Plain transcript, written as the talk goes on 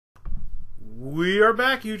We are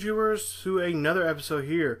back, YouTubers, to another episode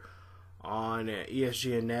here on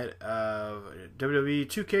ESGNet of WWE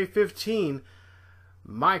 2K15.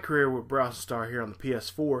 My career with Brett Austin Starr here on the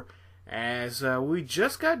PS4. As we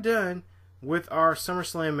just got done with our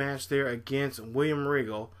SummerSlam match there against William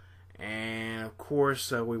Regal, and of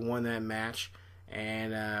course we won that match,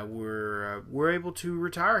 and we're able to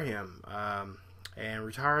retire him, and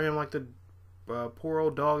retire him like the poor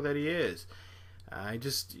old dog that he is. He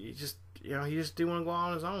just didn't want to go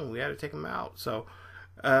on his own. We had to take him out. So,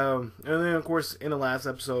 and then of course in the last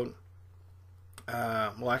episode,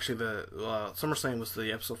 well actually the SummerSlam was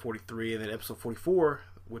the episode 43, and then episode 44,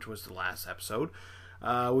 which was the last episode,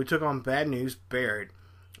 we took on Bad News Barrett,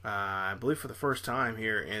 I believe for the first time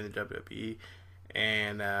here in the WWE.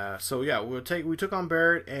 And so yeah, we took on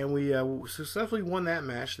Barrett, and we successfully won that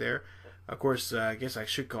match there. Of course, I guess I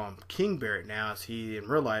should call him King Barrett now, as he in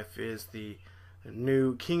real life is the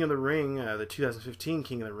new King of the Ring, the 2015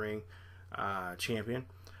 King of the Ring champion.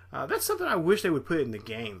 That's something I wish they would put in the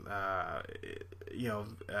game.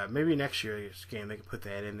 Maybe next year's game they could put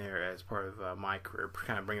that in there as part of my career,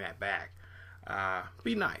 kind of bring that back.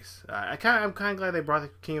 Be nice. I'm kind of glad they brought the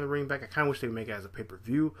King of the Ring back. I kind of wish they would make it as a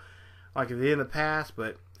pay-per-view like they did in the past,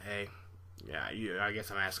 but hey, yeah, I guess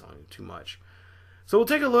I'm asking too much. So we'll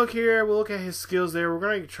take a look here. We'll look at his skills there. We're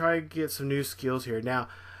going to try to get some new skills here. Now,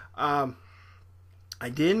 I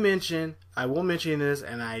will mention this,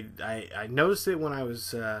 and I noticed it when I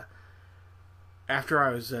was after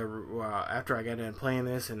I got done playing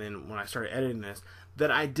this, and then when I started editing this, that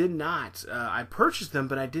I did not I purchased them,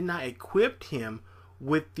 but I did not equip him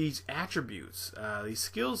with these attributes, these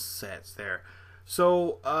skill sets there.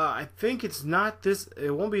 So I think it's not this.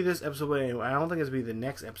 It won't be this episode, but anyway, I don't think it'll be the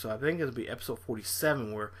next episode. I think it'll be episode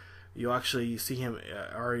 47, where you'll actually see him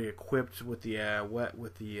already equipped with the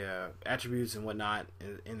attributes and whatnot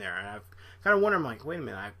in there. And I've kind of wondered, I'm like, wait a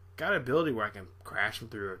minute, I've got an ability where I can crash him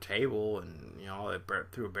through a table and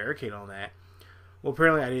through a barricade and all that. Well,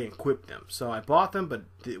 apparently I didn't equip them, so I bought them, but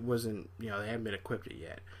it wasn't, they haven't been equipped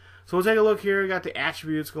yet. So we'll take a look here. We got the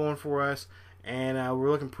attributes going for us, and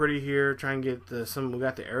we're looking pretty here. Trying to get we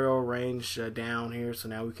got the aerial range down here, so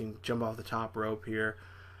now we can jump off the top rope here.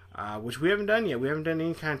 Which we haven't done yet. We haven't done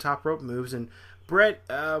any kind of top rope moves. And Brett,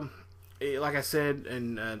 like I said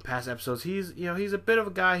in past episodes, he's a bit of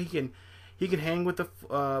a guy. He can hang with the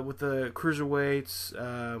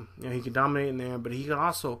cruiserweights. He can dominate in there, but he can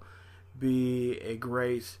also be a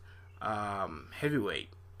great heavyweight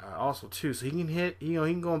also too. So he can hit. He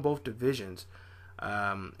can go in both divisions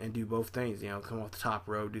and do both things. Come off the top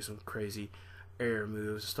rope, do some crazy air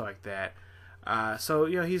moves and stuff like that. So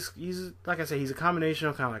he's like I said, he's a combination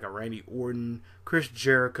of kind of like a Randy Orton, Chris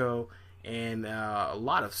Jericho, and a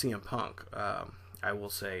lot of CM Punk. I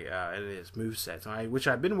will say it is movesets, which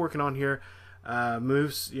I've been working on here,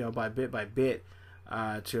 moves by bit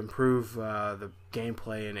to improve the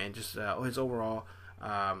gameplay and just his overall,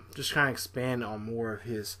 just kind of expand on more of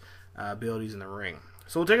his abilities in the ring.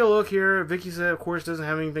 So we'll take a look here. Vicky said, of course, doesn't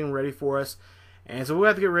have anything ready for us, and so we'll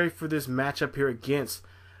have to get ready for this matchup here against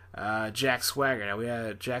Jack Swagger. Now we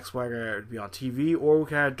had Jack Swagger be on TV, or we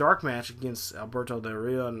could have a dark match against Alberto Del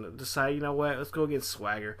Rio and decide, you know what, let's go against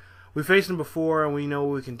Swagger. We faced him before, and we know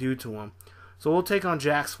what we can do to him. So we'll take on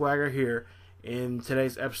Jack Swagger here in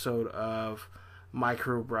today's episode of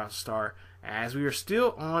MyCareer Brett Austin Starr, as we are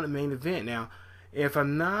still on a main event. Now, if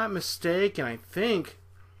I'm not mistaken, I think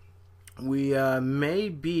we may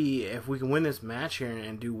be, if we can win this match here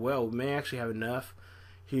and do well, we may actually have enough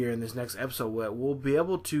here in this next episode where we'll be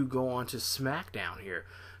able to go on to SmackDown here.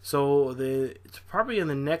 So it's probably in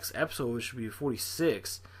the next episode, which should be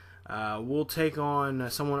 46. We'll take on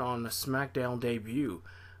someone on the SmackDown debut,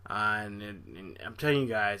 and I'm telling you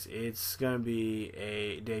guys, it's gonna be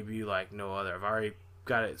a debut like no other. I've already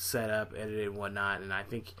got it set up, edited, and whatnot, and I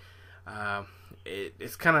think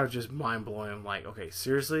it's kind of just mind blowing. I'm like, okay,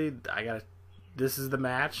 seriously, this is the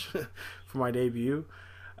match for my debut.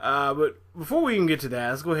 But before we can get to that,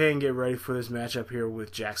 let's go ahead and get ready for this matchup here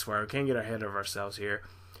with Jack Swagger. We can't get ahead of ourselves here.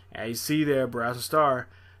 As you see there, Brett Austin Starr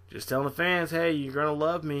just telling the fans, hey, you're going to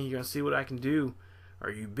love me. You're going to see what I can do. Or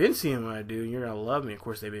you've been seeing what I do, and you're going to love me. Of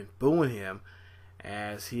course, they've been booing him,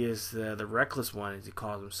 as he is the reckless one, as he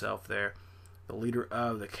calls himself there, the leader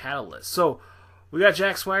of the Catalyst. So we got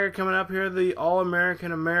Jack Swagger coming up here, the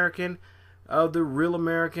All-American American of the Real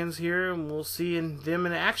Americans here, and we'll see them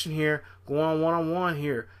in action here, going on one-on-one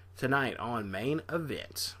here tonight on Main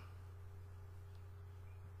Event.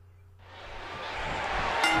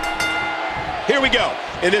 Here we go,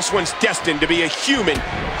 and this one's destined to be a human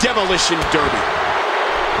demolition derby.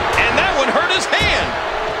 And that one hurt his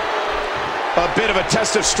hand. A bit of a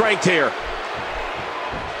test of strength here.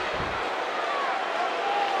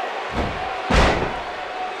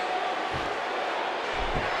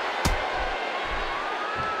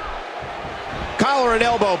 for an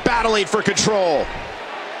elbow, battling for control.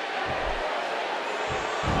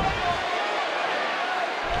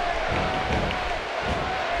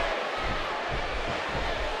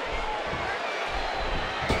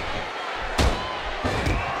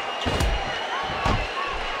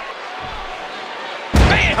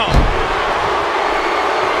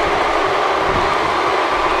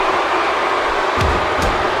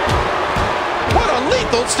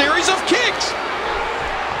 Series of kicks.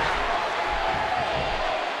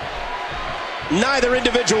 Neither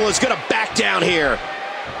individual is going to back down here.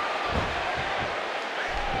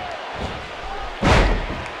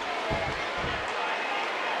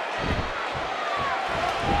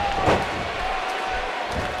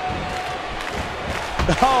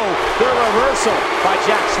 Oh, the reversal by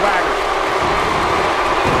Jack Swagger.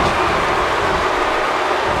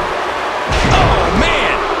 Oh,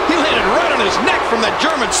 man. He landed right on his neck from that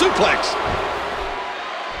German suplex.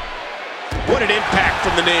 What an impact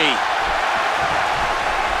from the knee.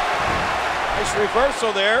 Nice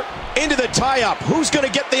reversal there. Into the tie-up. Who's going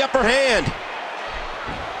to get the upper hand?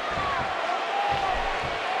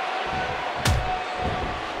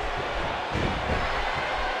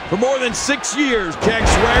 For more than 6 years, Jack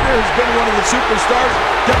Swagger has been one of the superstars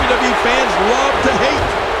WWE fans love to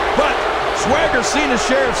hate. But Swagger's seen his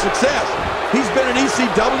share of success. He's been an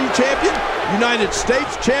ECW champion, United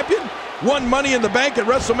States champion, won Money in the Bank at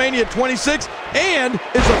WrestleMania 26, and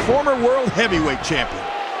is a former World Heavyweight champion.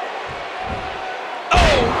 Oh!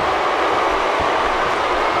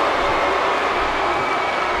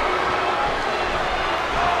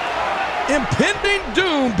 Impending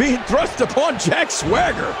doom being thrust upon Jack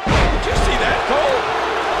Swagger. Did you see that, Cole?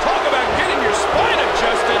 Talk about getting your spine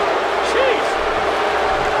adjusted. Jeez.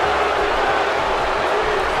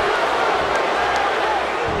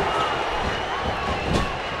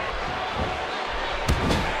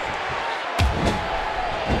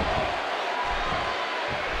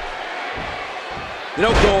 You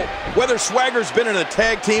know, Cole, whether Swagger's been in a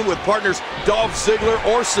tag team with partners Dolph Ziggler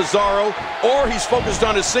or Cesaro, or he's focused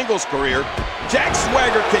on his singles career, Jack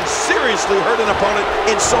Swagger can seriously hurt an opponent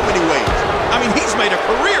in so many ways. I mean, he's made a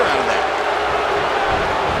career out of that.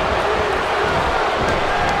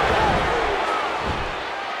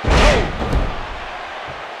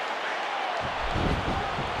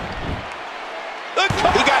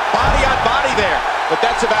 He got body on body there, but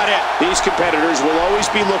that's about it. These competitors will always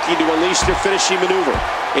be looking to unleash their finishing maneuver.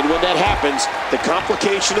 And when that happens, the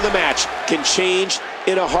complication of the match can change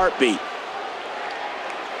in a heartbeat.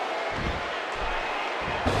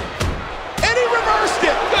 And he reversed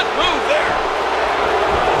it. Good move there.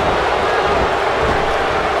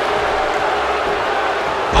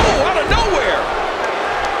 Oh, out of nowhere.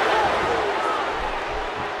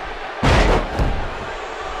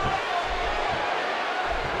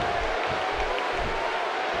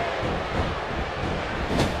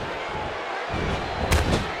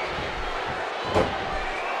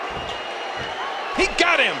 He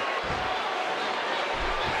got him.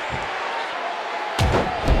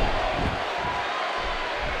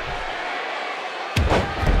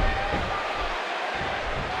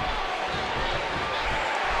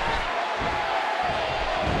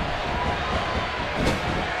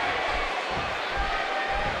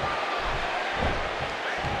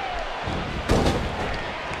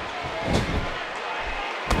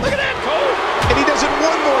 Look at that, Cole. And he does it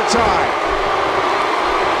one more time.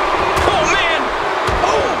 Oh, man.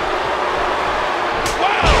 Oh.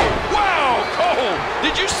 Wow. Wow, Cole.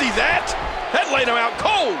 Did you see that? That laid him out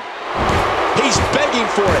cold. He's begging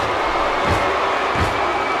for it.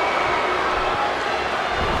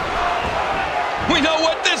 We know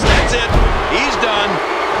what this, that's it. He's done.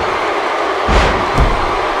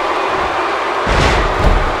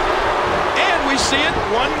 And we see it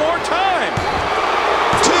one more time.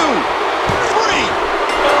 2, 3.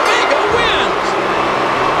 Omega wins.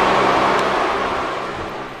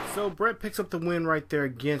 So Brett picks up the win right there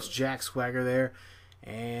against Jack Swagger there,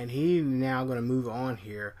 and he's now going to move on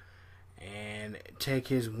here and take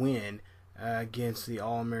his win against the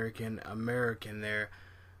All-American American there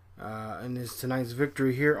in this tonight's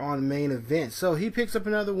victory here on Main Event. So he picks up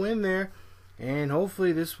another win there, and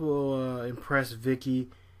hopefully this will impress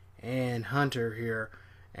Vicky and Hunter here,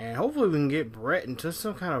 and hopefully we can get Brett into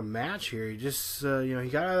some kind of match here. He just he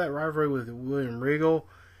got out of that rivalry with William Regal,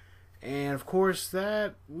 and of course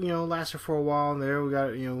that lasted for a while. And there we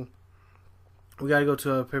got to go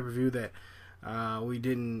to a pay-per-view that we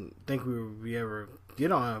didn't think we would be ever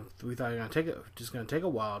get on. We thought it was going to take a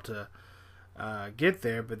while to get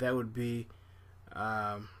there, but that would be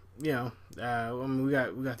I mean, we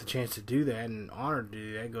got the chance to do that and honored to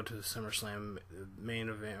do that. Go to the SummerSlam main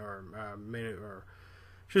event or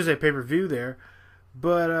should say pay-per-view there.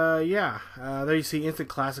 But yeah, there you see instant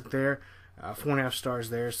classic there, 4.5 stars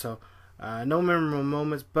there. So no memorable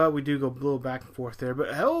moments, but we do go a little back and forth there. But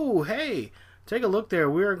oh, hey, take a look there.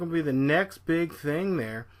 We are going to be the next big thing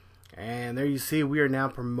there, and there you see we are now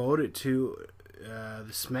promoted to the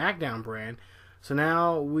SmackDown brand. So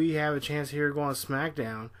now we have a chance here to go on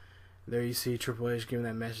SmackDown. There you see Triple H giving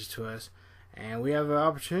that message to us, and we have an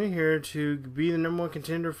opportunity here to be the number 1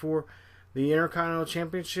 contender for the Intercontinental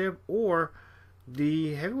Championship or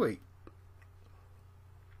the Heavyweight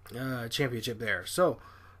Championship there. So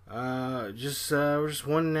we're just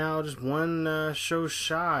one show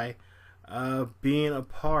shy of being a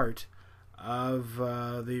part of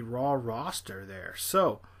the Raw roster there.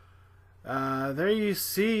 So there you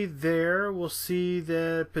see there, we'll see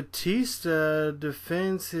that Batista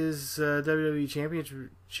defends his WWE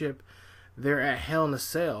Championship there at Hell in a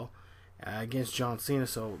Cell against John Cena.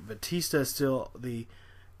 So Batista is still the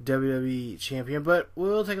WWE Champion, but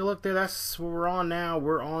we'll take a look there. That's what we're on now.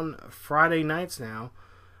 We're on Friday nights now.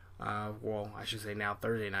 Well, I should say now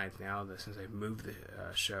Thursday nights now, since they've moved the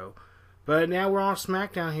show. But now we're on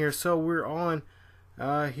SmackDown here, so we're on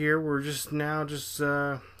here. We're just going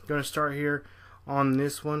to start here on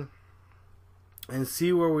this one and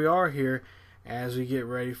see where we are here as we get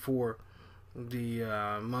ready for the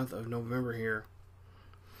month of November here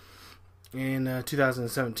in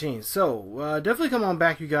 2017. So definitely come on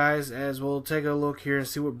back, you guys, as we'll take a look here and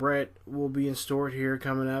see what Brett will be in store here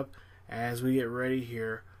coming up as we get ready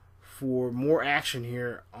here for more action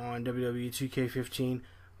here on WWE 2K15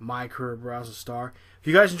 MyCareer Brett Austin Starr. If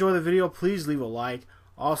you guys enjoy the video, please leave a like.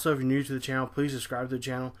 Also, if you're new to the channel, please subscribe to the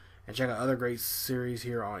channel and check out other great series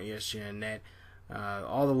here on ESGNet.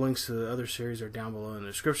 All the links to the other series are down below in the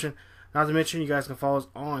description. Not to mention, you guys can follow us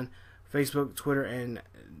on Facebook, Twitter, and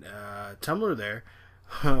Tumblr there.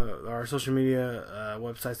 Our social media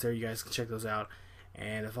websites there, you guys can check those out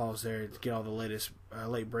and follow us there to get all the latest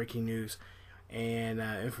late breaking news and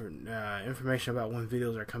information about when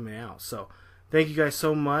videos are coming out. So thank you guys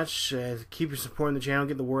so much. Keep your supporting the channel,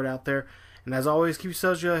 get the word out there, and as always, keep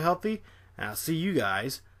yourselves really healthy, and I'll see you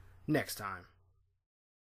guys next time.